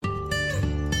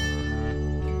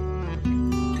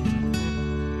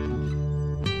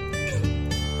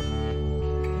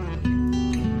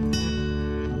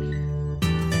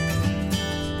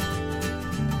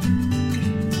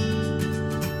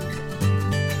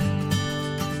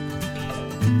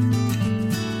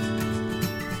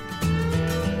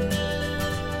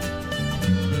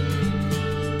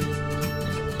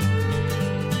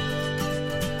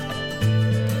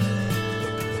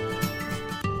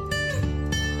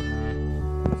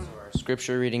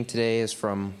scripture reading today is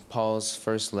from Paul's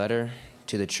first letter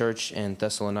to the church in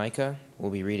Thessalonica.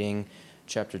 We'll be reading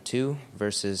chapter 2,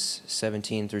 verses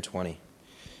 17 through 20.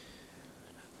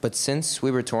 But since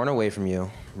we were torn away from you,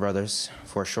 brothers,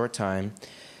 for a short time,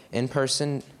 in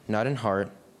person, not in heart,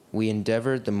 we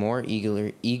endeavored the more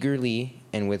eagerly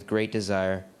and with great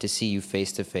desire to see you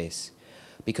face to face,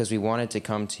 because we wanted to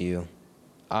come to you,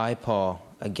 I, Paul,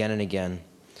 again and again.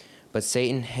 But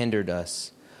Satan hindered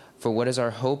us. For what is our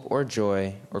hope or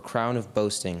joy or crown of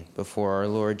boasting before our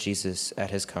Lord Jesus at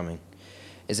his coming?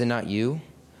 Is it not you?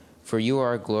 For you are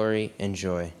our glory and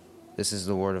joy. This is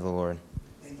the word of the Lord.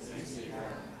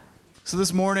 So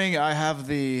this morning I have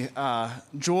the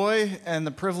joy and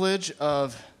the privilege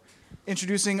of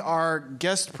introducing our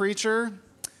guest preacher.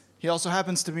 He also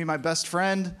happens to be my best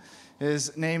friend.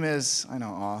 His name is,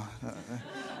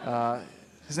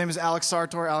 his name is Alex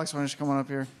Sartor. Alex, why don't you come on up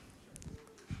here?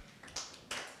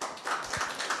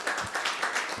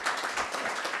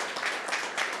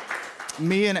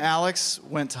 Me and Alex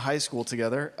went to high school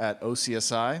together at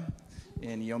OCSI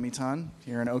in Yomitan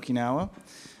here in Okinawa.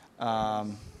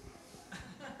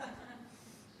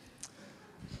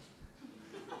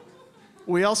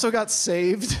 We also got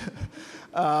saved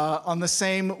on the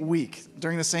same week.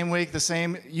 During the same week, the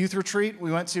same youth retreat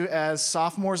we went to as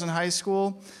sophomores in high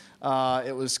school.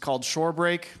 It was called Shore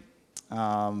Break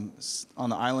on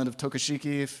the island of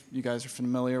Tokushiki, if you guys are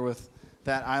familiar with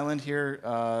that island here,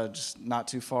 just not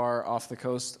too far off the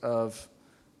coast of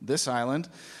this island.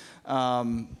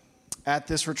 At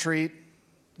this retreat,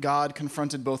 God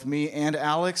confronted both me and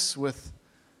Alex with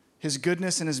his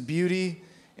goodness and his beauty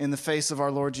in the face of our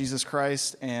Lord Jesus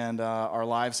Christ, and our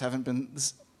lives haven't been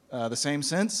the same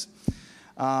since.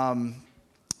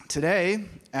 Today,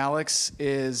 Alex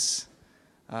is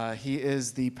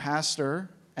the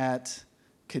pastor at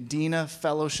Kadena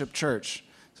Fellowship Church.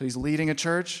 So he's leading a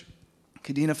church,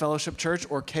 Kadena Fellowship Church,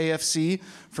 or KFC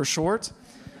for short.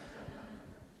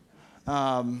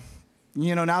 Now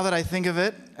that I think of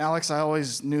it, Alex, I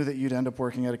always knew that you'd end up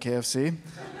working at a KFC.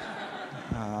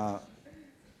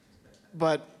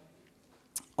 But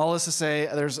all this to say,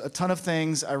 there's a ton of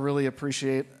things I really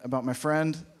appreciate about my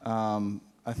friend.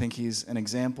 I think he's an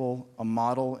example, a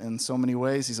model in so many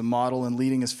ways. He's a model in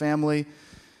leading his family.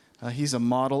 He's a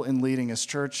model in leading his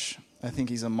church. I think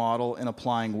he's a model in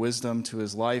applying wisdom to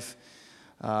his life.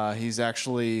 He's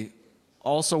actually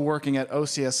also working at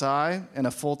OCSI in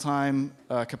a full-time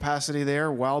capacity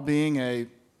there while being a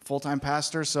full-time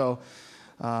pastor. So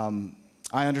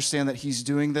I understand that he's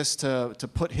doing this to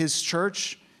put his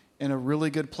church in a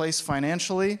really good place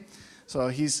financially. So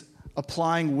he's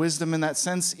applying wisdom in that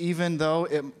sense, even though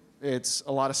it's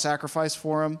a lot of sacrifice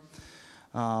for him.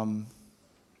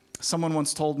 Someone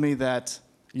once told me that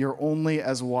you're only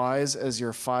as wise as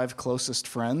your 5 closest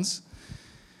friends.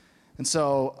 And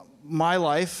so my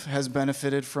life has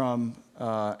benefited from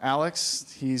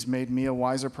Alex. He's made me a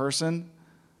wiser person.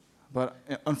 But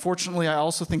unfortunately, I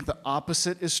also think the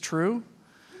opposite is true.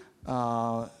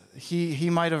 He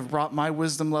might have brought my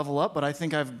wisdom level up, but I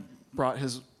think I've brought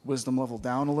his wisdom level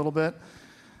down a little bit.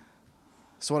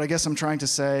 So what I guess I'm trying to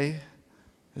say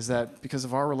is that because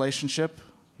of our relationship,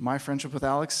 my friendship with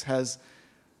Alex has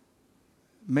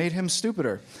made him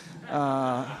stupider.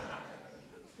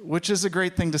 Which is a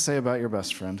great thing to say about your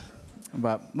best friend.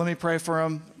 But let me pray for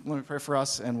him, let me pray for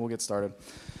us, and we'll get started.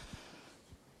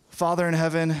 Father in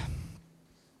heaven,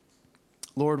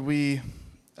 Lord, we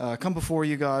come before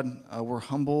you, God. We're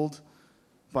humbled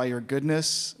by your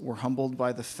goodness. We're humbled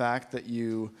by the fact that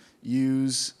you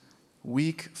use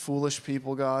weak, foolish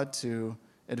people, God, to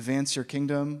advance your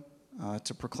kingdom,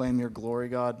 to proclaim your glory,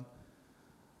 God.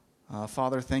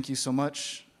 Father, thank you so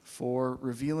much for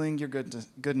revealing your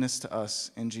goodness to us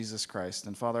in Jesus Christ.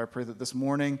 And Father, I pray that this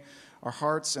morning our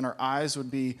hearts and our eyes would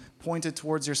be pointed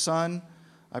towards your Son.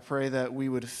 I pray that we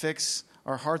would fix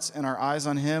our hearts and our eyes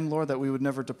on him, Lord, that we would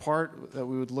never depart, that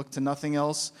we would look to nothing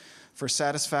else for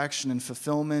satisfaction and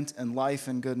fulfillment and life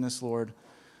and goodness, Lord.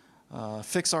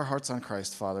 Fix our hearts on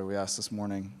Christ, Father, we ask this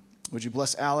morning. Would you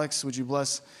bless Alex? Would you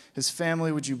bless his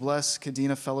family? Would you bless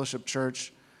Kadena Fellowship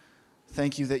Church?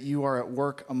 Thank you that you are at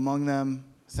work among them.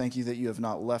 Thank you that you have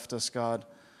not left us, God,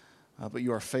 but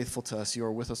you are faithful to us. You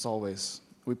are with us always.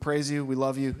 We praise you. We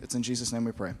love you. It's in Jesus' name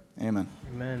we pray. Amen.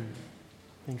 Amen.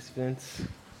 Thanks, Vince.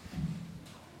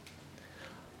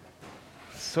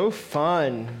 So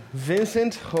fun.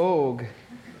 Vincent Hogue.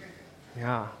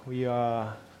 Yeah, we've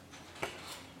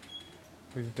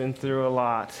been through a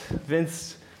lot.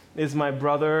 Vince is my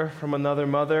brother from another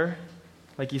mother.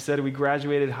 Like you said, we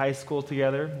graduated high school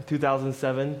together in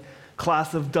 2007.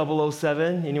 Class of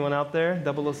 007. Anyone out there?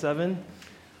 007?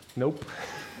 Nope.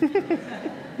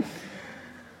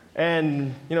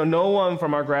 And, no one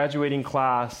from our graduating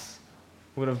class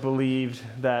would have believed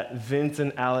that Vince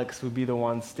and Alex would be the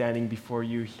ones standing before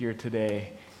you here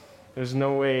today. There's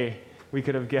no way we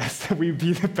could have guessed that we'd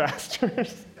be the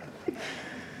pastors.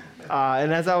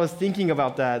 And as I was thinking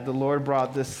about that, the Lord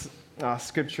brought this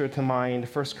scripture to mind,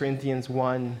 1 Corinthians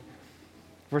 1,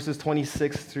 verses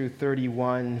 26 through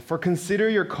 31. For consider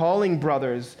your calling,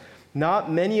 brothers.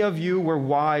 Not many of you were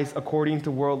wise according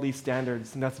to worldly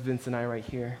standards. And that's Vince and I right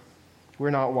here.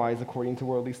 We're not wise according to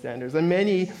worldly standards. And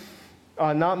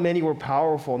not many were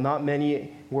powerful. Not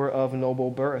many were of noble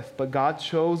birth. But God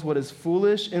chose what is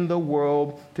foolish in the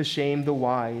world to shame the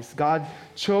wise. God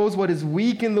chose what is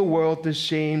weak in the world to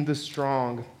shame the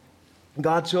strong.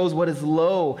 God chose what is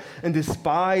low and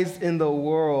despised in the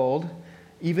world,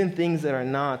 even things that are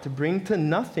not, to bring to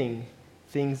nothing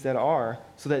things that are,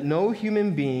 so that no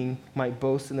human being might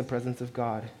boast in the presence of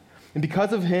God. And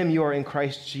because of him you are in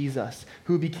Christ Jesus,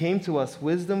 who became to us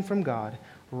wisdom from God,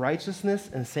 righteousness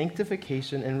and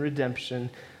sanctification and redemption,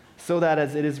 so that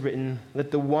as it is written,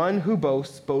 let the one who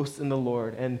boasts, boast in the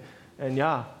Lord. And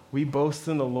yeah, we boast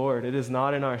in the Lord. It is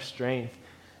not in our strength.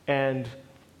 And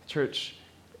church,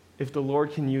 if the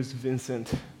Lord can use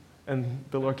Vincent and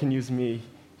the Lord can use me,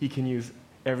 he can use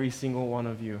every single one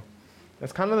of you.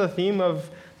 That's kind of the theme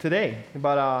of today.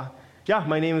 But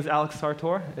my name is Alex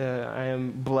Sartor. I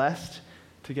am blessed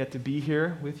to get to be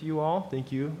here with you all.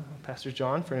 Thank you, Pastor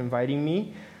John, for inviting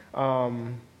me.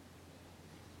 I'm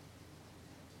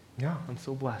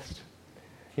so blessed.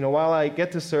 While I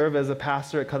get to serve as a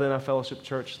pastor at Kadena Fellowship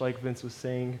Church, like Vince was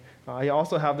saying, I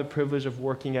also have the privilege of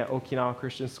working at Okinawa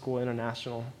Christian School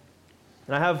International.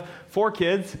 And I have 4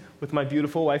 kids with my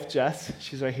beautiful wife, Jess.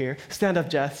 She's right here. Stand up,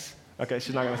 Jess. Okay,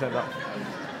 she's not going to stand up.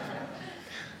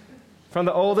 From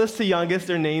the oldest to youngest,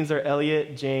 their names are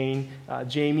Elliot, Jane,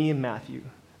 Jamie, and Matthew.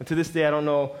 And to this day, I don't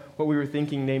know what we were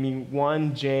thinking, naming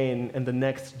one Jane and the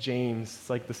next James.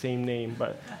 It's like the same name,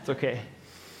 but it's okay.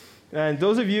 And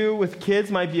those of you with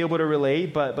kids might be able to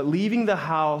relate, but leaving the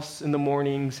house in the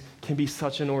mornings can be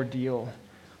such an ordeal.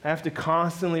 I have to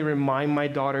constantly remind my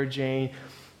daughter, Jane,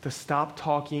 to stop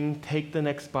talking, take the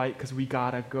next bite, because we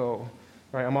gotta go.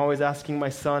 Right? I'm always asking my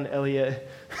son, Elliot.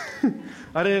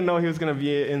 I didn't know he was going to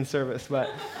be in service, but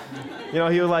he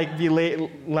would be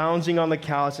lounging on the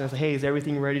couch, and I was like, hey, is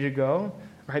everything ready to go?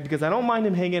 Right? Because I don't mind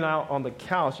him hanging out on the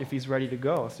couch if he's ready to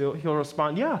go. So he'll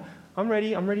respond, yeah, I'm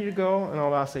ready to go. And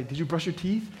I'll say, did you brush your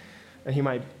teeth? And he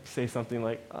might say something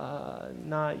like,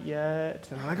 not yet.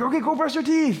 And I'm like, okay, go brush your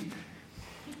teeth.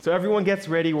 So everyone gets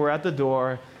ready, we're at the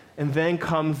door. And then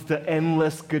comes the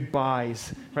endless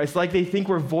goodbyes, right? It's like they think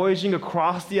we're voyaging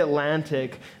across the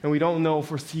Atlantic and we don't know if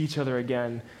we'll see each other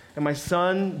again. And my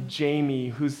son, Jamie,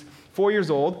 who's 4 years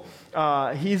old,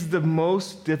 he's the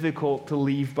most difficult to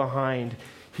leave behind.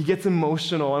 He gets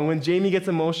emotional, and when Jamie gets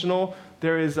emotional,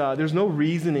 there's no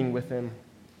reasoning with him.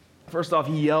 First off,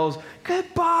 he yells,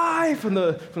 goodbye, from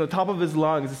the top of his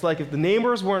lungs. It's like if the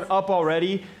neighbors weren't up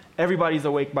already, everybody's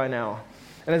awake by now.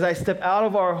 And as I step out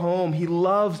of our home, he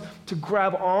loves to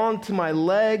grab onto my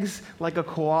legs like a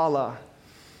koala.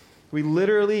 We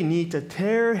literally need to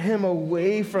tear him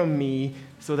away from me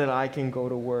so that I can go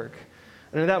to work.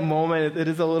 And in that moment, it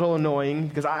is a little annoying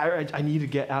because I need to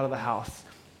get out of the house.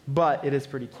 But it is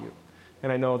pretty cute.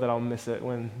 And I know that I'll miss it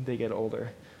when they get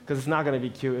older, because it's not going to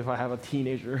be cute if I have a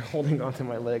teenager holding onto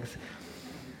my legs.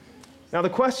 Now the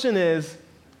question is,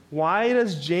 why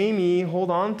does Jamie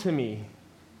hold on to me?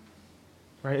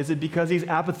 Right? Is it because he's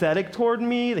apathetic toward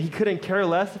me, that he couldn't care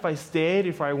less if I stayed,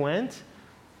 if I went?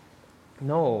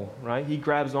 No, right? He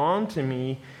grabs on to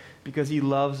me because he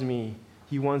loves me.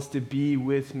 He wants to be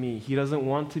with me. He doesn't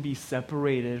want to be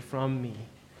separated from me.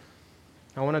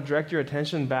 I want to direct your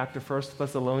attention back to 1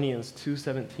 Thessalonians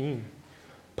 2:17.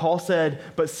 Paul said,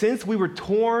 but since we were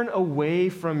torn away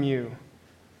from you.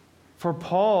 For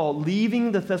Paul,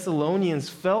 leaving the Thessalonians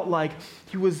felt like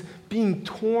he was being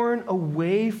torn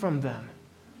away from them.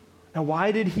 Now,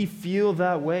 why did he feel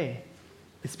that way?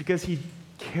 It's because he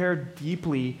cared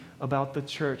deeply about the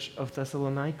church of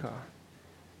Thessalonica.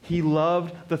 He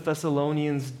loved the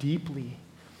Thessalonians deeply.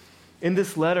 In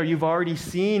this letter, you've already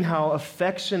seen how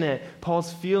affectionate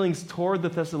Paul's feelings toward the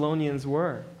Thessalonians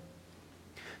were.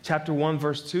 Chapter 1,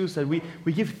 verse 2 said, we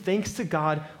give thanks to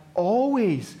God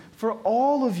always for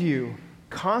all of you,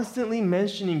 constantly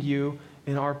mentioning you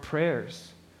in our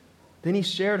prayers. Then he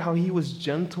shared how he was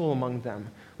gentle among them,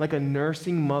 like a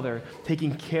nursing mother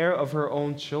taking care of her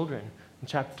own children, in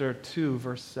chapter 2,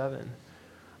 verse 7.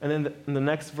 And then in the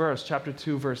next verse, chapter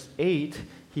 2, verse 8,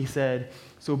 he said,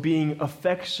 so being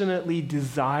affectionately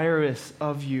desirous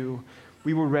of you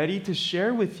we were ready to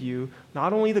share with you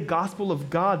not only the gospel of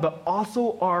God, but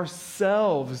also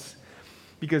ourselves,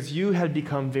 because you had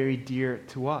become very dear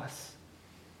to us.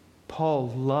 Paul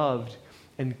loved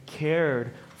and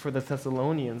cared for the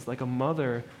Thessalonians like a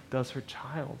mother does her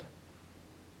child.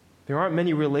 There aren't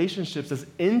many relationships as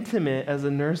intimate as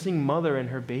a nursing mother and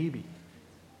her baby.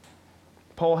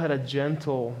 Paul had a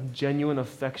gentle, genuine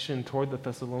affection toward the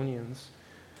Thessalonians.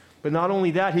 But not only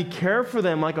that, he cared for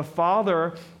them like a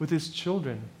father with his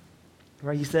children.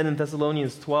 Right? He said in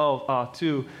Thessalonians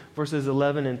 2, verses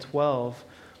 11 and 12,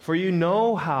 "For you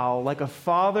know how, like a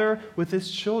father with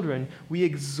his children, we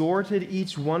exhorted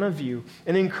each one of you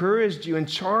and encouraged you and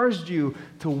charged you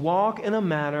to walk in a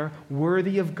manner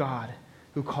worthy of God,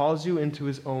 who calls you into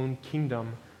his own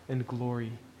kingdom and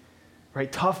glory."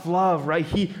 Right? Tough love, right?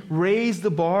 He raised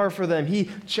the bar for them. He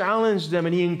challenged them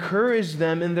and he encouraged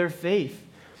them in their faith.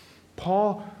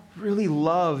 Paul really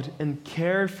loved and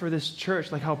cared for this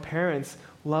church like how parents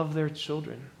love their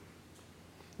children.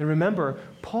 And remember,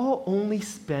 Paul only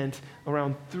spent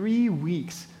around 3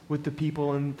 weeks with the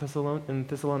people in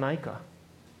Thessalonica.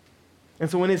 And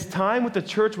so when his time with the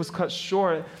church was cut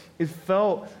short, it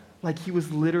felt like he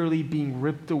was literally being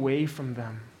ripped away from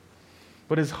them.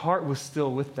 But his heart was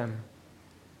still with them.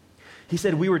 He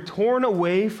said, "We were torn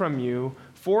away from you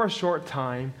for a short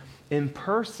time in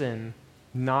person,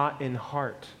 not in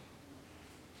heart."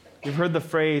 You've heard the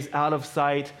phrase, out of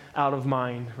sight, out of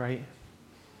mind, right?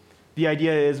 The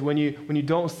idea is when you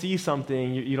don't see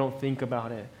something, you don't think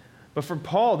about it. But for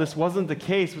Paul, this wasn't the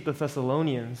case with the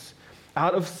Thessalonians.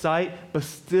 Out of sight, but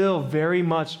still very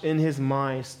much in his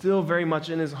mind, still very much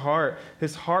in his heart.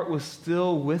 His heart was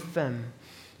still with them.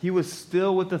 He was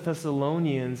still with the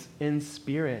Thessalonians in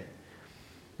spirit.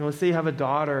 You know, let's say you have a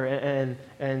daughter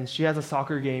and she has a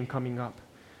soccer game coming up.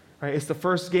 Right? It's the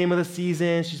first game of the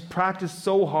season. She's practiced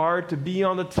so hard to be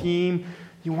on the team.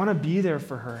 You want to be there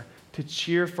for her, to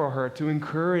cheer for her, to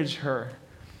encourage her.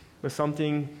 But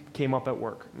something came up at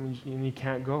work and you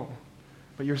can't go.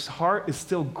 But your heart is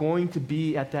still going to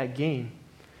be at that game.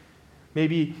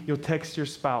 Maybe you'll text your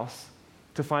spouse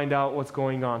to find out what's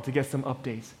going on, to get some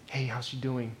updates. Hey, how's she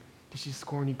doing? Did she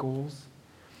score any goals?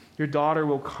 Your daughter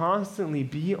will constantly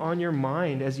be on your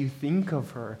mind as you think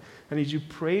of her and as you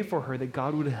pray for her that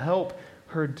God would help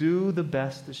her do the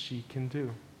best that she can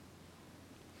do.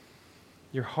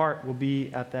 Your heart will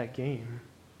be at that game.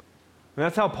 And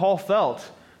that's how Paul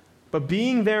felt. But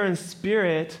being there in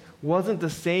spirit wasn't the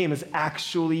same as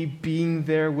actually being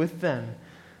there with them.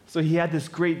 So he had this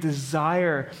great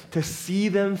desire to see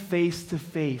them face to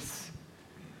face.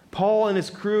 Paul and his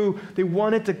crew, they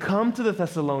wanted to come to the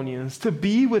Thessalonians, to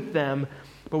be with them,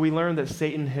 but we learned that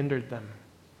Satan hindered them.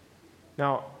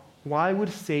 Now, why would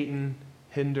Satan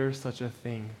hinder such a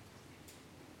thing?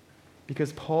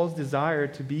 Because Paul's desire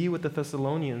to be with the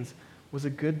Thessalonians was a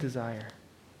good desire.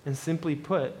 And simply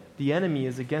put, the enemy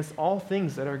is against all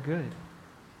things that are good.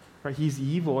 Right? He's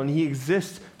evil, and he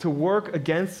exists to work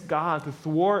against God, to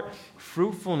thwart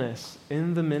fruitfulness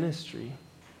in the ministry.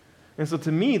 And so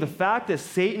to me, the fact that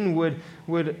Satan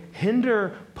would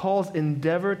hinder Paul's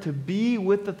endeavor to be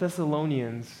with the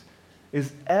Thessalonians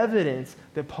is evidence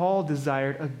that Paul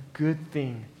desired a good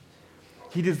thing.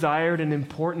 He desired an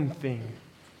important thing.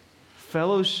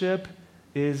 Fellowship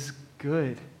is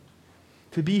good.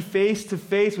 To be face to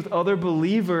face with other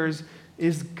believers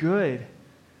is good.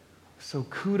 So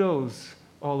kudos,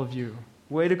 all of you.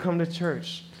 Way to come to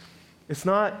church. It's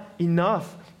not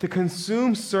enough to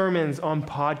consume sermons on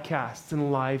podcasts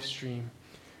and live stream.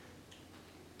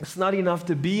 It's not enough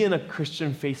to be in a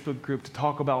Christian Facebook group to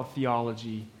talk about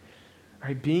theology.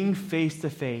 Right? Being face to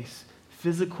face,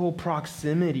 physical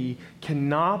proximity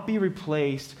cannot be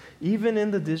replaced even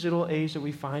in the digital age that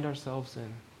we find ourselves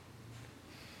in.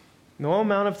 No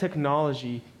amount of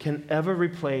technology can ever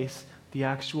replace the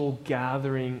actual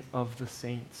gathering of the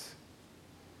saints.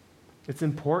 It's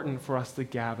important for us to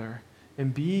gather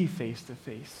and be face to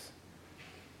face.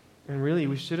 And really,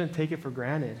 we shouldn't take it for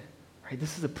granted. Right?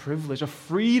 This is a privilege, a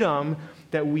freedom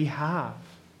that we have.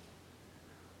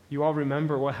 You all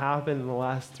remember what happened in the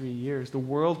last 3 years. The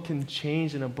world can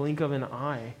change in a blink of an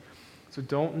eye. So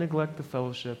don't neglect the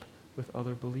fellowship with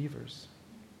other believers.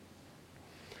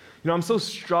 You know, I'm so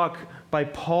struck by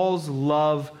Paul's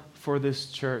love for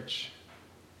this church.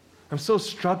 I'm so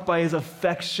struck by his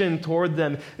affection toward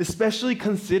them, especially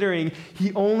considering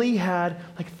he only had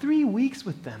like 3 weeks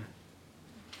with them.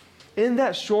 In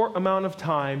that short amount of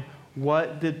time,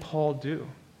 what did Paul do?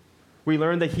 We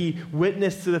learned that he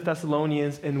witnessed to the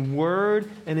Thessalonians in word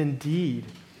and in deed.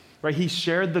 Right? He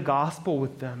shared the gospel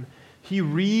with them. He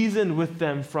reasoned with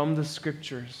them from the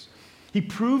scriptures. He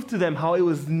proved to them how it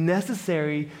was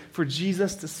necessary for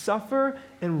Jesus to suffer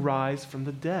and rise from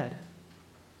the dead.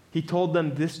 He told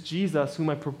them, this Jesus whom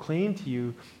I proclaim to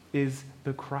you is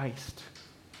the Christ.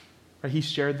 Right? He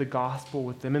shared the gospel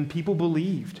with them, and people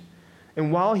believed.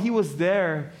 And while he was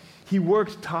there, he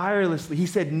worked tirelessly. He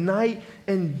said night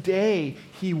and day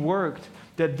he worked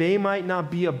that they might not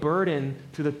be a burden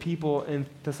to the people in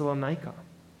Thessalonica.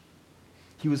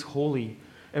 He was holy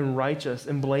and righteous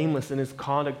and blameless in his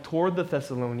conduct toward the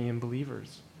Thessalonian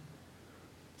believers.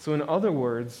 So in other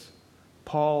words,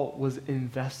 Paul was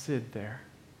invested there.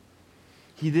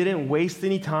 He didn't waste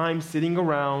any time sitting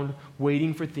around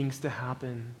waiting for things to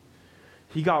happen.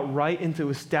 He got right into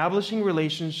establishing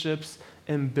relationships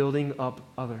and building up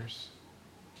others.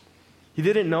 He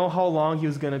didn't know how long he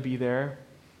was going to be there,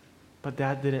 but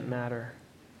that didn't matter.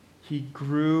 He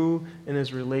grew in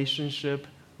his relationship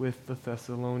with the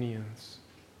Thessalonians.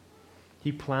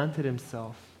 He planted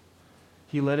himself.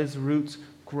 He let his roots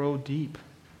grow deep.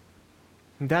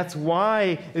 And that's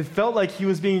why it felt like he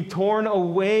was being torn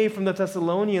away from the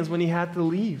Thessalonians when he had to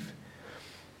leave.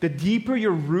 The deeper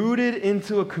you're rooted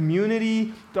into a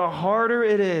community, the harder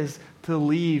it is to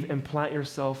leave and plant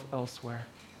yourself elsewhere.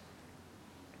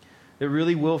 It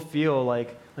really will feel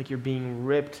like you're being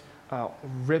ripped out,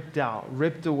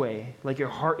 ripped away, like your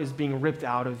heart is being ripped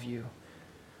out of you.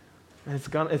 And it's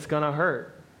gonna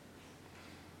hurt.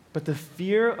 But the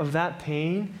fear of that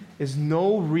pain is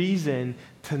no reason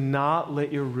to not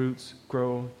let your roots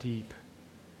grow deep.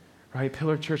 Right?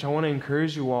 Pillar Church, I want to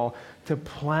encourage you all to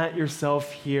plant yourself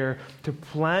here, to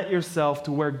plant yourself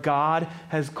to where God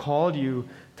has called you,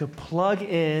 to plug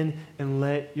in and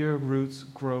let your roots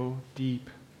grow deep.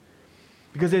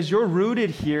 Because as you're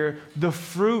rooted here, the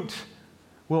fruit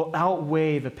will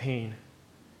outweigh the pain.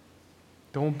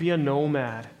 Don't be a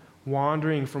nomad,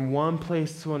 wandering from one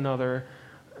place to another,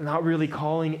 not really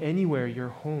calling anywhere your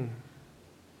home.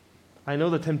 I know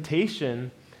the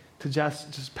temptation to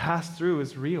just pass through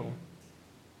is real.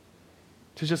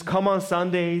 To just come on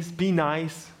Sundays, be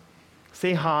nice,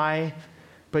 say hi,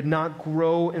 but not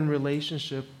grow in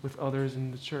relationship with others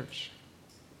in the church.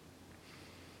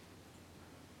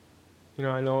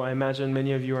 I imagine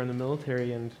many of you are in the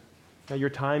military, and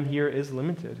your time here is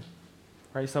limited.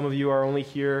 Right? Some of you are only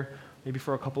here maybe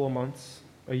for a couple of months,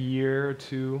 a year or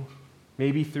two,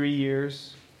 maybe 3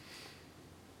 years.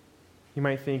 You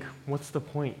might think, what's the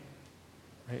point?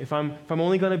 Right? If I'm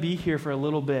only going to be here for a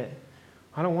little bit,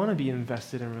 I don't want to be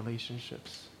invested in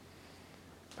relationships.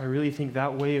 I really think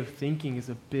that way of thinking is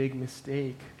a big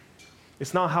mistake.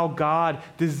 It's not how God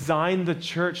designed the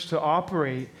church to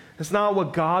operate. It's not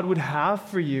what God would have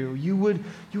for you. You would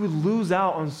lose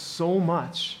out on so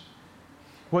much.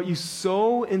 What you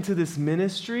sow into this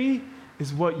ministry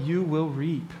is what you will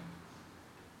reap.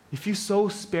 If you sow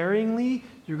sparingly,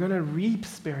 you're going to reap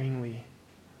sparingly.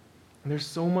 And there's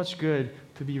so much good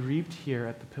to be reaped here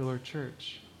at the Pillar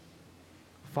Church.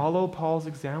 Follow Paul's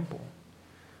example.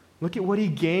 Look at what he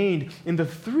gained in the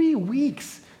 3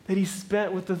 weeks that he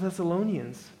spent with the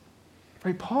Thessalonians.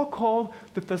 Right? Paul called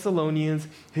the Thessalonians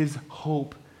his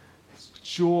hope, his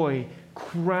joy,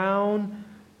 crown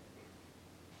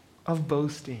of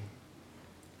boasting.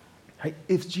 Right?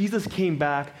 If Jesus came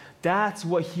back, that's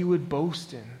what he would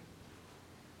boast in.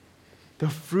 The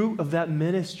fruit of that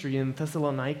ministry in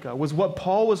Thessalonica was what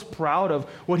Paul was proud of,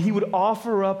 what he would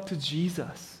offer up to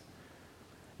Jesus.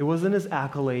 It wasn't his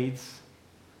accolades.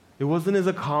 It wasn't his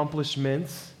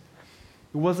accomplishments.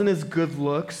 It wasn't his good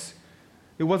looks.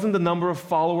 It wasn't the number of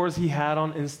followers he had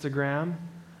on Instagram.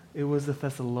 It was the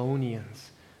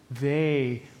Thessalonians.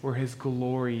 They were his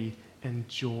glory and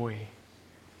joy.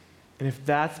 And if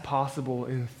that's possible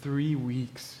in 3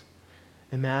 weeks,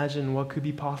 imagine what could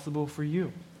be possible for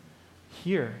you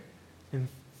here in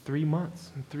 3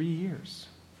 months, in 3 years.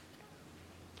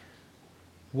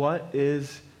 What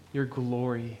is your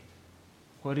glory?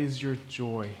 What is your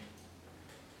joy?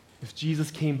 If Jesus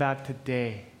came back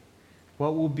today,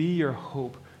 what will be your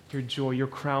hope, your joy, your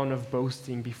crown of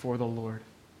boasting before the Lord?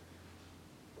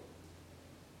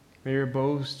 May your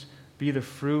boast be the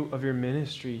fruit of your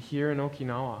ministry here in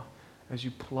Okinawa as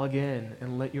you plug in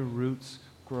and let your roots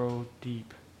grow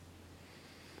deep.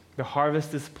 The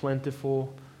harvest is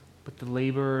plentiful, but the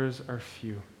laborers are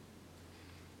few.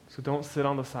 So don't sit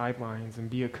on the sidelines and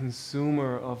be a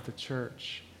consumer of the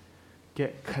church.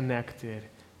 Get connected,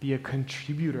 be a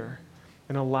contributor,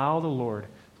 and allow the Lord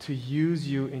to use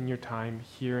you in your time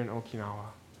here in Okinawa.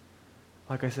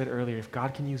 Like I said earlier, if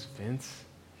God can use Vince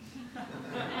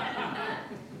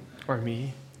or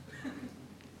me.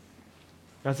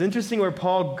 Now it's interesting where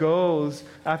Paul goes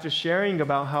after sharing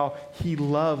about how he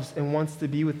loves and wants to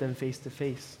be with them face to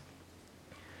face.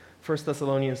 1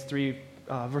 Thessalonians 3,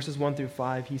 verses 1 through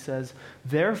 5, he says,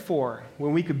 "Therefore,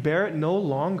 when we could bear it no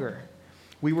longer,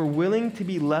 we were willing to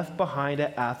be left behind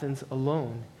at Athens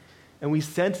alone. And we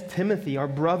sent Timothy, our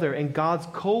brother and God's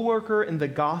co-worker in the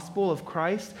gospel of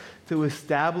Christ, to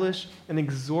establish and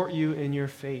exhort you in your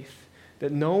faith,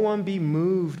 that no one be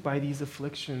moved by these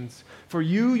afflictions. For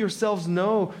you yourselves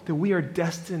know that we are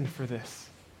destined for this.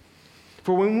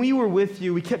 For when we were with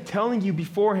you, we kept telling you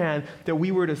beforehand that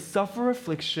we were to suffer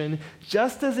affliction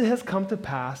just as it has come to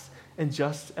pass and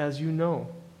just as you know.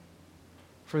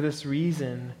 For this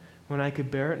reason, when I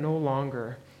could bear it no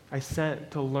longer, I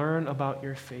sent to learn about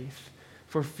your faith,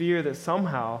 for fear that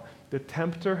somehow the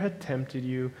tempter had tempted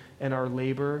you and our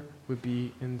labor would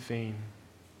be in vain."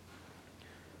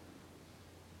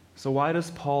 So why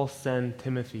does Paul send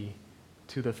Timothy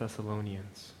to the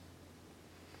Thessalonians?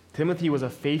 Timothy was a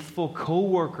faithful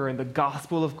co-worker in the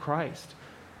gospel of Christ.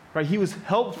 Right? He was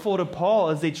helpful to Paul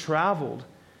as they traveled.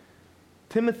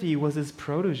 Timothy was his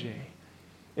protege.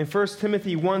 In 1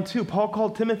 Timothy 1:2, Paul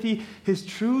called Timothy his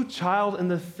true child in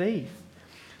the faith.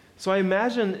 So I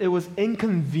imagine it was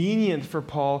inconvenient for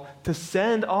Paul to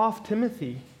send off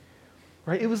Timothy.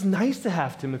 Right? It was nice to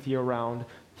have Timothy around.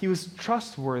 He was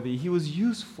trustworthy. He was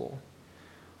useful.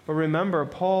 But remember,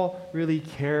 Paul really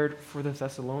cared for the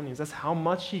Thessalonians. That's how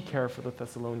much he cared for the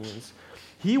Thessalonians.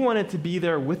 He wanted to be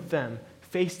there with them,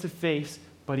 face to face,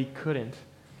 but he couldn't.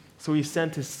 So he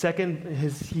sent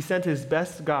his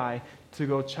best guy to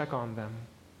go check on them.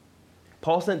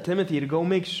 Paul sent Timothy to go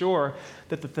make sure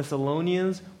that the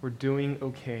Thessalonians were doing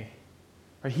okay.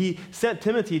 He sent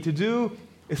Timothy to do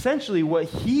essentially what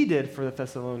he did for the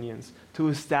Thessalonians, to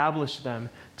establish them,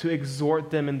 to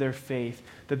exhort them in their faith,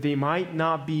 that they might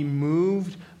not be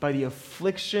moved by the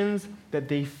afflictions that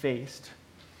they faced.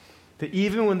 That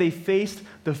even when they faced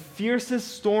the fiercest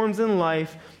storms in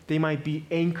life, they might be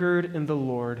anchored in the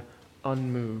Lord,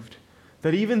 unmoved.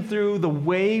 That even through the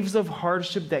waves of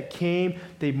hardship that came,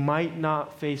 they might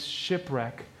not face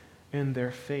shipwreck in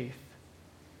their faith.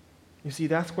 You see,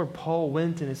 that's where Paul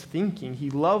went in his thinking.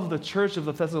 He loved the church of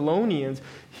the Thessalonians.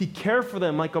 He cared for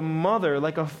them like a mother,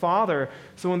 like a father.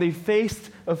 So when they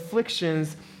faced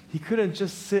afflictions, he couldn't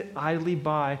just sit idly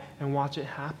by and watch it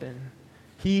happen.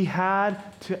 He had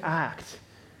to act.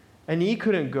 And he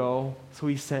couldn't go, so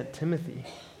he sent Timothy.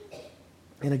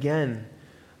 And again,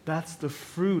 that's the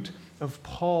fruit of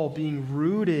Paul being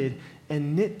rooted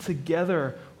and knit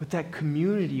together with that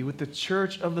community, with the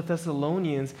church of the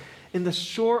Thessalonians, in the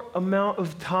short amount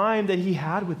of time that he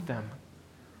had with them.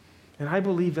 And I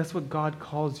believe that's what God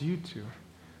calls you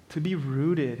to be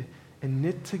rooted and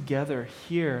knit together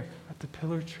here at the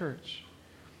Pillar Church.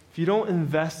 If you don't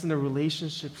invest in the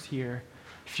relationships here,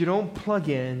 if you don't plug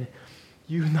in,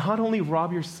 you not only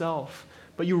rob yourself,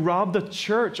 but you rob the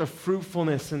church of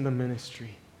fruitfulness in the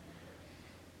ministry.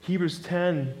 Hebrews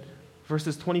 10,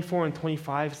 verses 24 and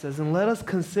 25 says, "And let us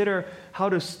consider how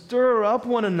to stir up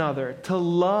one another to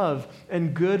love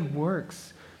and good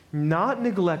works, not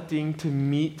neglecting to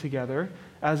meet together,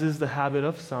 as is the habit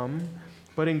of some,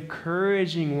 but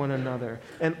encouraging one another,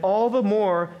 and all the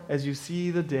more as you see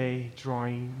the day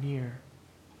drawing near."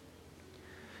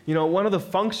 You know, one of the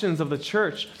functions of the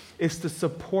church is to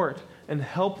support and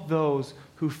help those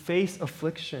who face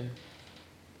affliction.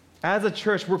 As a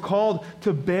church, we're called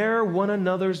to bear one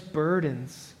another's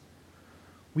burdens.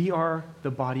 We are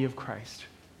the body of Christ.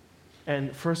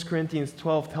 And 1 Corinthians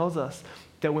 12 tells us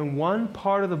that when one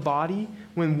part of the body,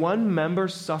 when one member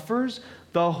suffers,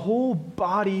 the whole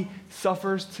body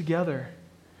suffers together.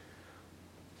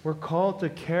 We're called to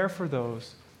care for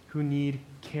those who need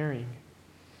caring,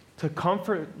 to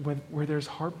comfort where there's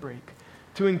heartbreak,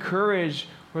 to encourage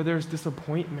where there's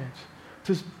disappointment,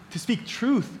 to speak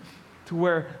truth to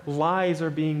where lies are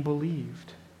being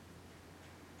believed.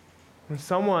 When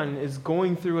someone is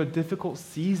going through a difficult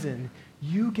season,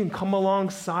 you can come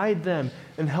alongside them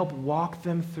and help walk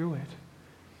them through it.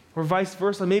 Or vice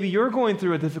versa, maybe you're going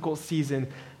through a difficult season,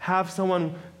 have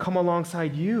someone come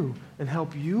alongside you and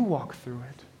help you walk through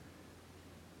it.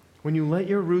 When you let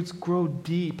your roots grow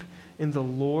deep in the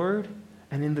Lord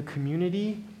and in the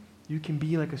community, you can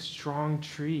be like a strong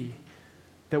tree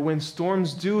that when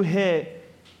storms do hit,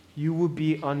 you will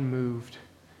be unmoved,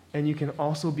 and you can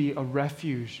also be a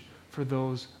refuge for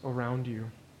those around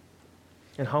you.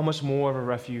 And how much more of a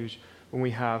refuge when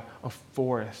we have a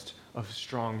forest of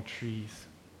strong trees.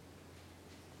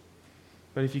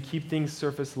 But if you keep things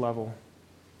surface level,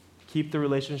 keep the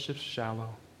relationships shallow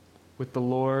with the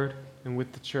Lord and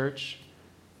with the church,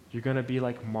 you're going to be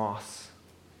like moss.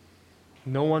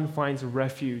 No one finds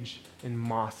refuge in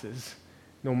mosses,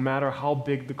 no matter how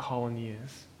big the colony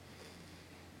is.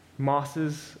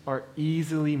 Mosses are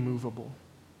easily movable.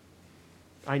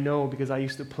 I know because I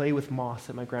used to play with moss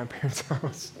at my grandparents'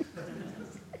 house.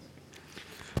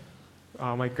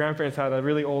 My grandparents had a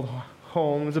really old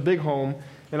home. It was a big home.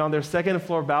 And on their second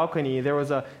floor balcony, there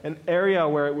was an area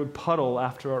where it would puddle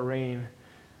after a rain.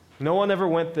 No one ever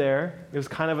went there. It was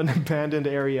kind of an abandoned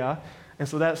area. And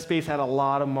so that space had a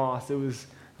lot of moss. It was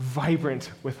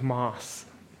vibrant with moss.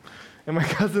 And my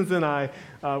cousins and I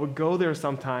would go there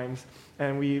sometimes,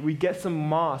 and we'd get some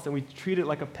moss, and we'd treat it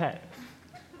like a pet.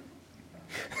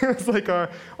 It was like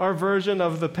our version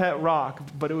of the pet rock,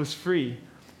 but it was free.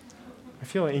 I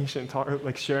feel ancient,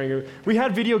 like sharing it. We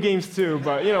had video games too,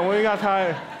 but when we got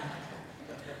tired,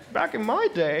 back in my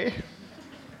day.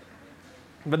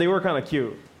 But they were kind of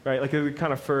cute, right? Like they were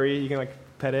kind of furry. You can like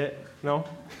pet it, no?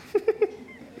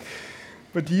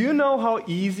 But do you know how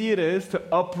easy it is to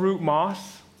uproot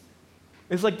moss?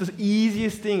 It's like the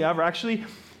easiest thing ever. Actually,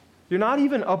 you're not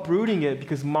even uprooting it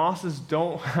because mosses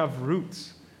don't have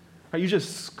roots. Right? You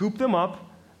just scoop them up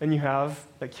and you have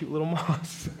that cute little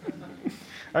moss.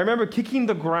 I remember kicking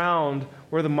the ground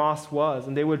where the moss was,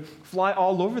 and they would fly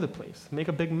all over the place, make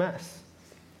a big mess.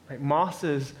 Right?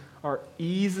 Mosses are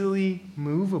easily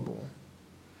movable.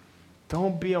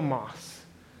 Don't be a moss.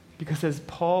 Because as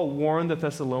Paul warned the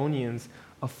Thessalonians,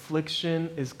 affliction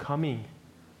is coming.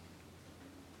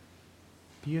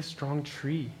 Be a strong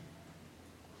tree.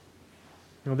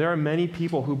 There are many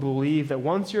people who believe that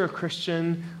once you're a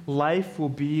Christian, life will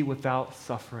be without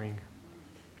suffering.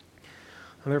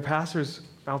 And there are pastors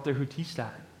out there who teach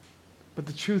that. But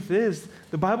the truth is,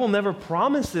 the Bible never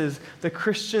promises that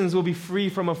Christians will be free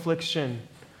from affliction.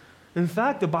 In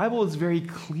fact, the Bible is very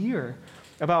clear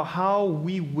about how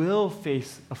we will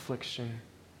face affliction.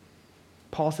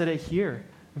 Paul said it here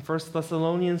in 1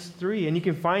 Thessalonians 3, and you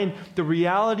can find the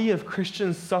reality of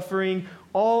Christian suffering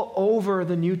all over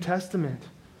the New Testament.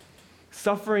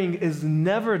 Suffering is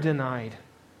never denied.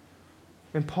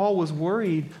 And Paul was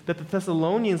worried that the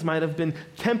Thessalonians might have been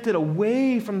tempted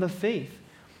away from the faith,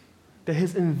 that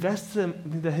his investment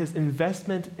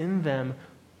in them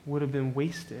would have been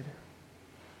wasted.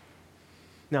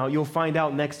 Now, you'll find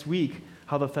out next week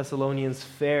how the Thessalonians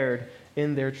fared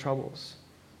in their troubles.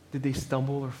 Did they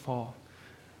stumble or fall?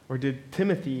 Or did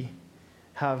Timothy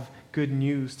have good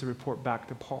news to report back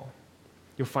to Paul?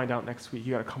 You'll find out next week.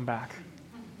 You got to come back.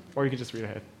 Or you can just read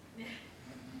ahead.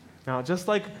 Now, just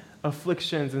like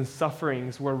afflictions and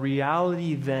sufferings were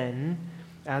reality then,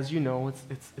 as you know,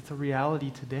 it's a reality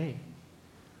today.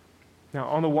 Now,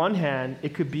 on the one hand,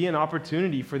 it could be an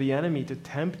opportunity for the enemy to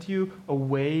tempt you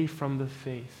away from the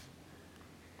faith.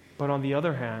 But on the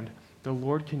other hand, the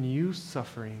Lord can use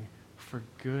suffering for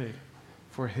good,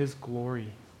 for His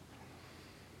glory.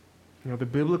 The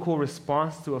biblical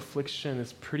response to affliction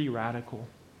is pretty radical.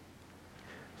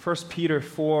 1 Peter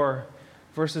 4,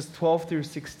 verses 12 through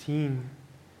 16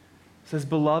 says,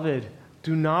 "Beloved,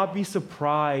 do not be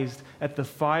surprised at the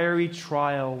fiery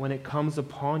trial when it comes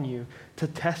upon you to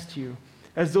test you,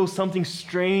 as though something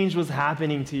strange was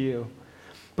happening to you.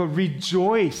 But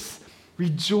rejoice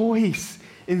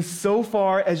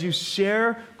insofar as you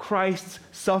share Christ's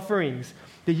sufferings,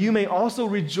 that you may also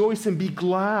rejoice and be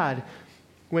glad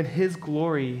when His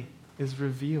glory is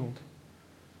revealed.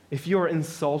 If you are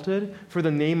insulted for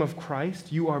the name of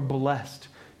Christ, you are blessed,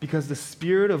 because the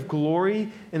Spirit of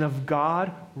glory and of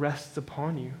God rests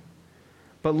upon you.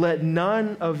 But let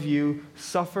none of you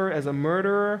suffer as a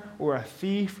murderer or a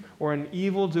thief or an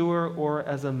evildoer or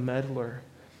as a meddler.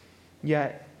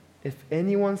 Yet, if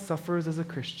anyone suffers as a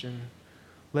Christian,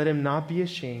 let him not be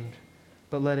ashamed,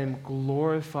 but let him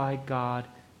glorify God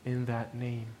in that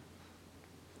name."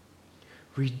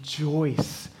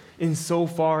 Rejoice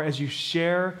insofar as you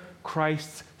share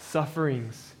Christ's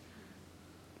sufferings.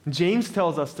 James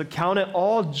tells us to count it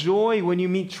all joy when you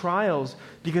meet trials,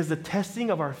 because the testing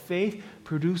of our faith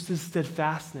produces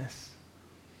steadfastness.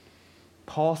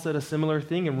 Paul said a similar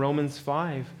thing in Romans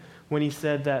 5 when he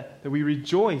said that we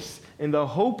rejoice in the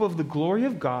hope of the glory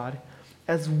of God,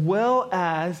 as well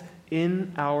as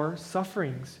in our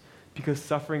sufferings, because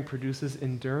suffering produces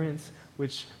endurance,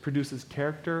 which produces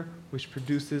character, which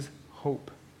produces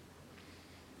hope.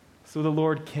 So the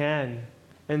Lord can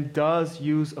and does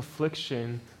use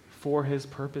affliction for His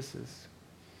purposes.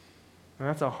 And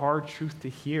that's a hard truth to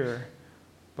hear,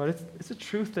 but it's a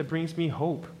truth that brings me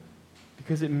hope,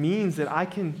 because it means that I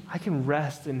can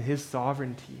rest in His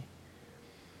sovereignty.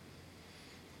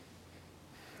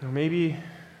 Now maybe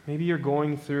you're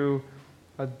going through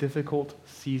a difficult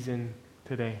season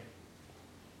today.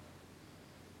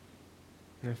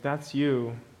 And if that's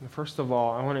you, first of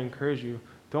all, I want to encourage you,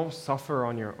 don't suffer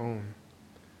on your own,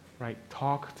 right?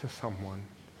 Talk to someone.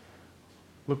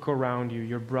 Look around you.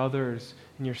 Your brothers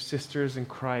and your sisters in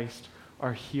Christ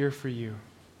are here for you.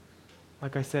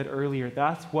 Like I said earlier,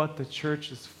 that's what the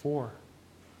church is for.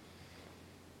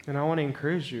 And I want to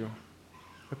encourage you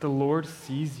that the Lord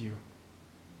sees you,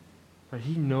 that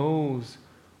He knows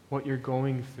what you're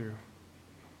going through.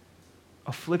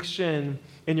 Affliction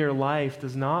in your life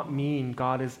does not mean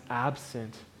God is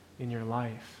absent in your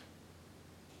life.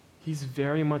 He's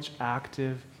very much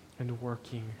active and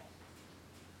working.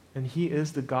 And He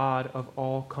is the God of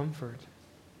all comfort.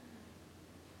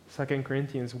 2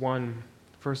 Corinthians 1,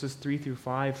 verses 3 through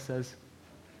 5 says,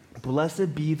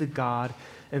 "Blessed be the God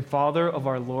and Father of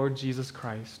our Lord Jesus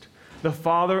Christ, the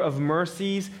Father of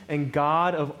mercies and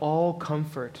God of all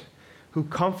comfort, who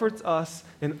comforts us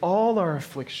in all our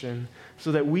affliction,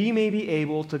 so that we may be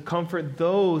able to comfort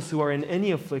those who are in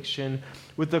any affliction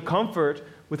with the comfort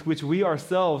with which we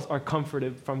ourselves are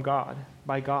comforted from God,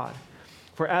 by God.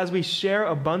 For as we share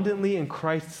abundantly in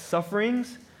Christ's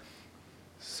sufferings,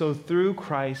 so through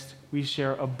Christ we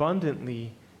share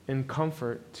abundantly in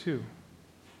comfort too."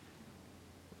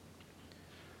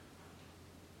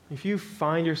 If you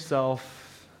find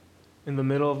yourself in the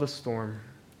middle of the storm,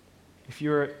 if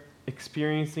you're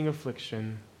experiencing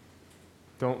affliction,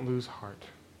 don't lose heart.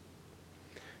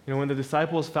 You know, when the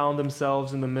disciples found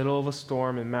themselves in the middle of a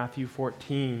storm in Matthew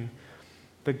 14,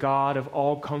 the God of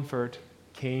all comfort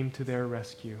came to their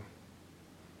rescue.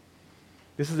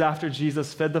 This is after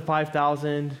Jesus fed the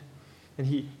 5,000, and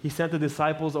he sent the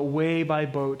disciples away by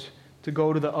boat to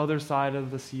go to the other side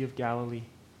of the Sea of Galilee.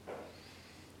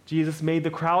 Jesus made the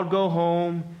crowd go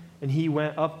home, and He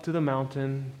went up to the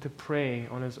mountain to pray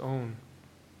on His own.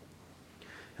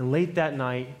 And late that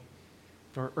night,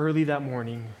 or early that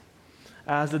morning,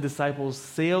 as the disciples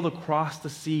sailed across the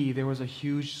sea, there was a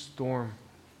huge storm.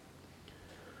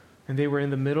 And they were in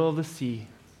the middle of the sea.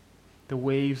 The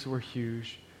waves were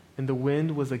huge, and the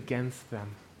wind was against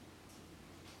them.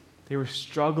 They were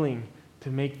struggling to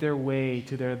make their way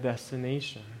to their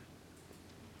destination.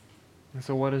 And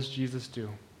so what does Jesus do?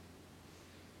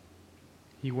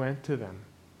 He went to them,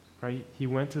 right? He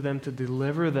went to them to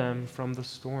deliver them from the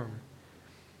storm.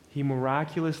 He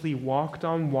miraculously walked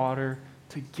on water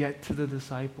to get to the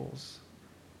disciples.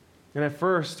 And at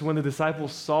first, when the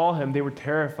disciples saw Him, they were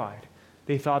terrified.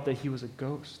 They thought that He was a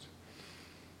ghost.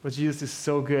 But Jesus is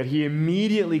so good. He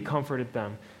immediately comforted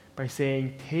them by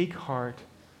saying, "Take heart,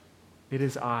 it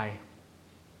is I.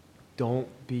 Don't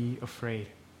be afraid."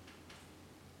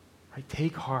 Right?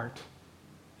 Take heart,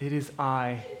 it is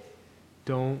I.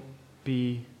 Don't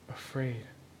be afraid.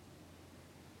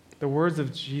 The words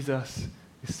of Jesus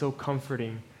is so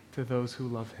comforting to those who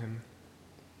love Him.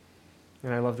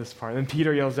 And I love this part. And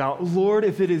Peter yells out, "Lord,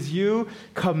 if it is you,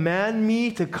 command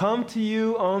me to come to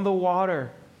you on the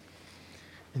water."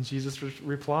 And Jesus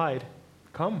replied,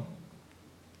 "Come."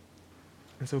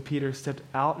 And so Peter stepped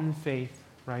out in faith,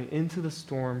 right, into the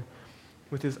storm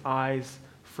with his eyes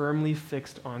firmly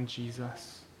fixed on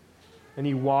Jesus. And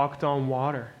he walked on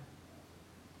water.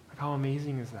 Like, how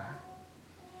amazing is that?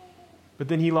 But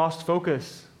then he lost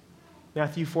focus.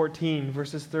 Matthew 14,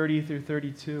 verses 30 through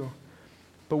 32.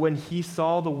 But when he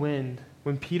saw the wind,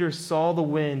 when Peter saw the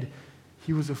wind,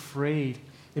 he was afraid.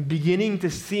 And beginning to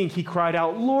sink, he cried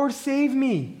out, "Lord, save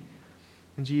me!"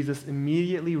 And Jesus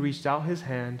immediately reached out his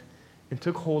hand and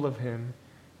took hold of him,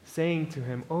 saying to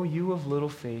him, "O you of little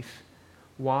faith,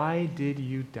 why did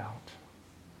you doubt?"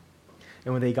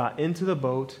 And when they got into the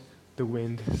boat, the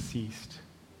wind ceased.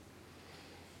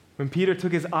 When Peter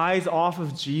took his eyes off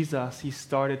of Jesus, he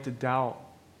started to doubt.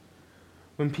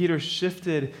 When Peter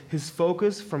shifted his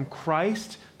focus from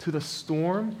Christ to the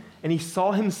storm, and he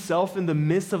saw himself in the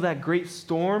midst of that great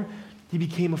storm, he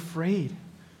became afraid.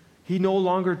 He no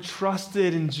longer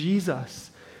trusted in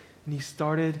Jesus, and he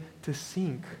started to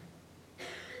sink.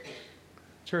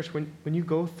 Church, when you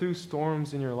go through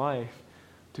storms in your life,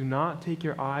 do not take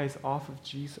your eyes off of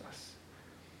Jesus.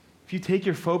 If you take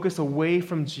your focus away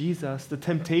from Jesus, the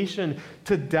temptation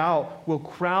to doubt will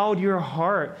crowd your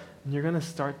heart, and you're going to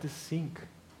start to sink.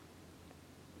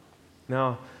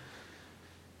 Now,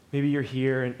 maybe you're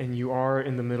here and you are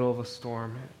in the middle of a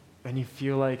storm, and you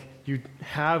feel like you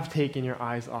have taken your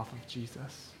eyes off of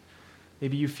Jesus.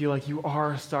 Maybe you feel like you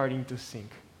are starting to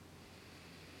sink.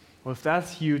 Well, if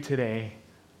that's you today,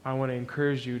 I want to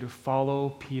encourage you to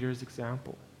follow Peter's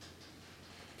example.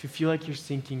 If you feel like you're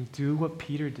sinking, do what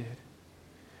Peter did.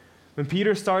 When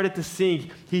Peter started to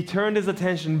sink, he turned his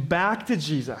attention back to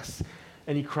Jesus,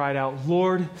 and he cried out,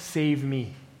 "Lord, save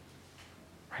me."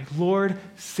 Right? "Lord,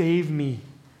 save me."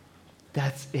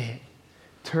 That's it.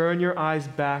 Turn your eyes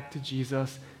back to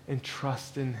Jesus and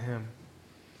trust in him.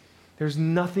 There's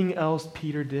nothing else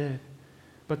Peter did.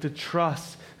 but to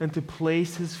trust and to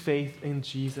place his faith in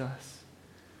Jesus.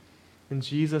 And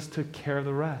Jesus took care of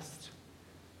the rest,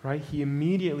 right? He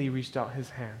immediately reached out his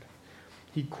hand.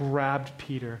 He grabbed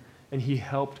Peter and he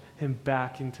helped him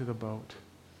back into the boat.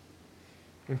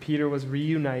 And Peter was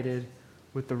reunited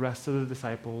with the rest of the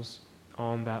disciples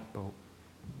on that boat.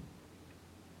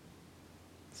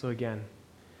 So again,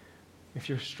 if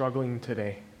you're struggling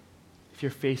today, if you're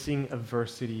facing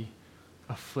adversity,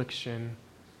 affliction,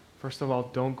 first of all,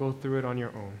 don't go through it on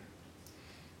your own.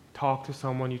 Talk to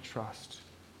someone you trust,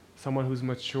 someone who's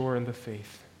mature in the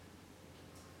faith.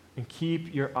 And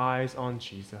keep your eyes on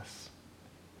Jesus.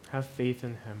 Have faith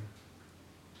in him.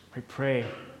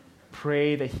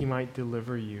 Pray that he might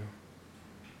deliver you.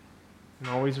 And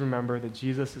always remember that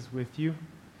Jesus is with you.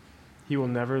 He will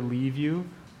never leave you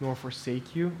nor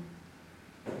forsake you.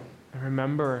 And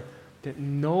remember that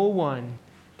no one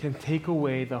can take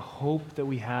away the hope that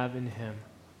we have in him.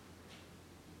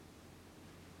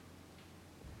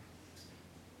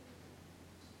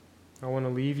 I want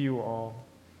to leave you all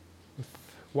with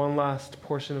one last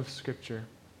portion of Scripture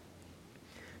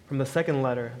from the second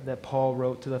letter that Paul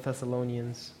wrote to the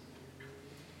Thessalonians.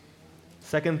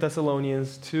 2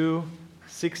 Thessalonians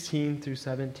 2:16 through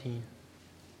 17.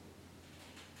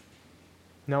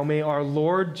 Now may our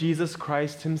Lord Jesus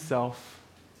Christ himself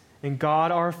and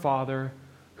God our Father,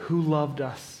 who loved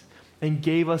us and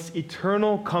gave us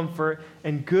eternal comfort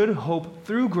and good hope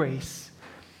through grace,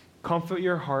 comfort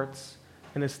your hearts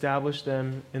and establish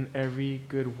them in every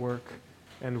good work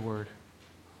and word.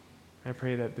 I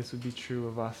pray that this would be true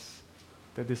of us,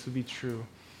 that this would be true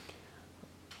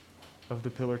of the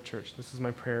Pillar Church. This is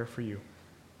my prayer for you.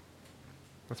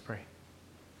 Let's pray.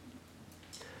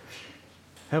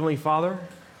 Heavenly Father,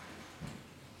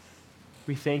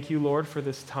 we thank you, Lord, for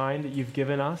this time that you've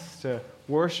given us to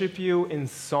worship you in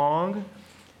song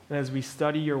and as we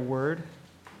study your word.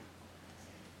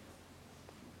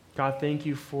 God, thank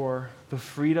you for the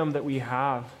freedom that we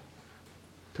have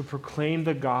to proclaim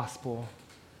the gospel,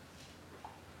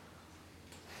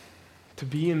 to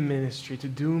be in ministry, to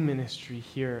do ministry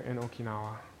here in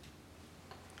Okinawa.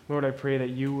 Lord, I pray that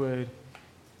you would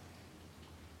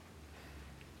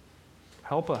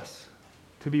help us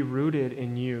to be rooted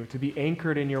in you, to be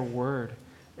anchored in your word,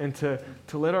 and to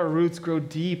let our roots grow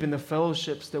deep in the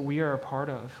fellowships that we are a part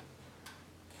of.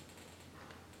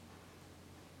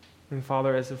 And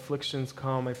Father, as afflictions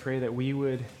come, I pray that we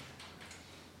would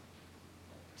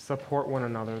support one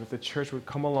another, that the church would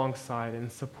come alongside and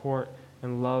support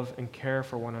and love and care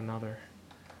for one another.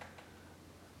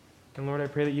 And Lord, I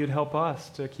pray that you'd help us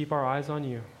to keep our eyes on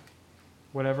you.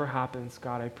 Whatever happens,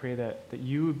 God, I pray that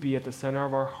you would be at the center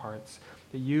of our hearts,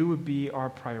 that you would be our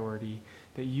priority,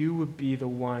 that you would be the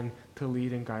one to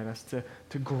lead and guide us,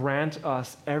 to grant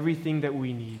us everything that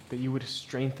we need, that you would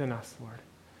strengthen us, Lord.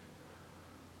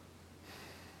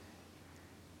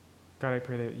 God, I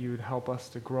pray that you would help us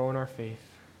to grow in our faith.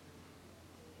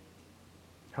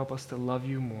 Help us to love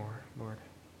you more, Lord.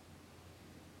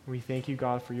 We thank you,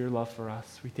 God, for your love for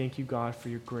us. We thank you, God, for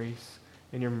your grace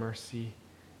and your mercy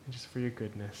and just for your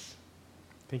goodness.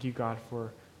 Thank you, God,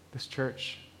 for this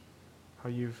church, how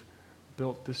you've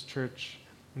built this church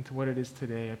into what it is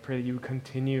today. I pray that you would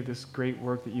continue this great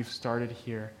work that you've started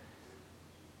here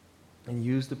and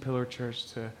use the Pillar Church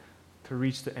to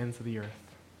reach the ends of the earth.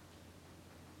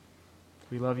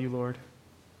 We love you, Lord.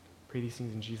 Pray these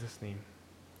things in Jesus' name.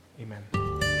 Amen.